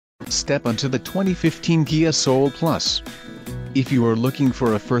Step onto the 2015 Kia Soul Plus. If you are looking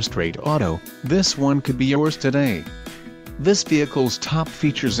for a first-rate auto, this one could be yours today. This vehicle's top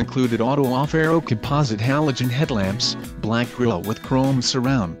features included auto-off aero composite halogen headlamps, black grille with chrome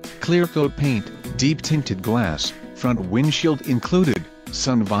surround, clear coat paint, deep tinted glass, front windshield included,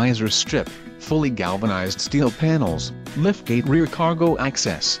 sun visor strip, fully galvanized steel panels, liftgate rear cargo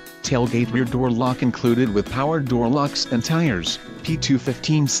access, tailgate rear door lock included with power door locks and tires,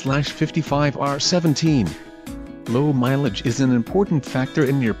 P215/55R17. Low mileage is an important factor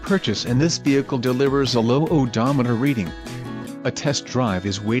in your purchase, and this vehicle delivers a low odometer reading. A test drive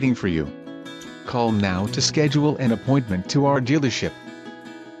is waiting for you. Call now to schedule an appointment to our dealership.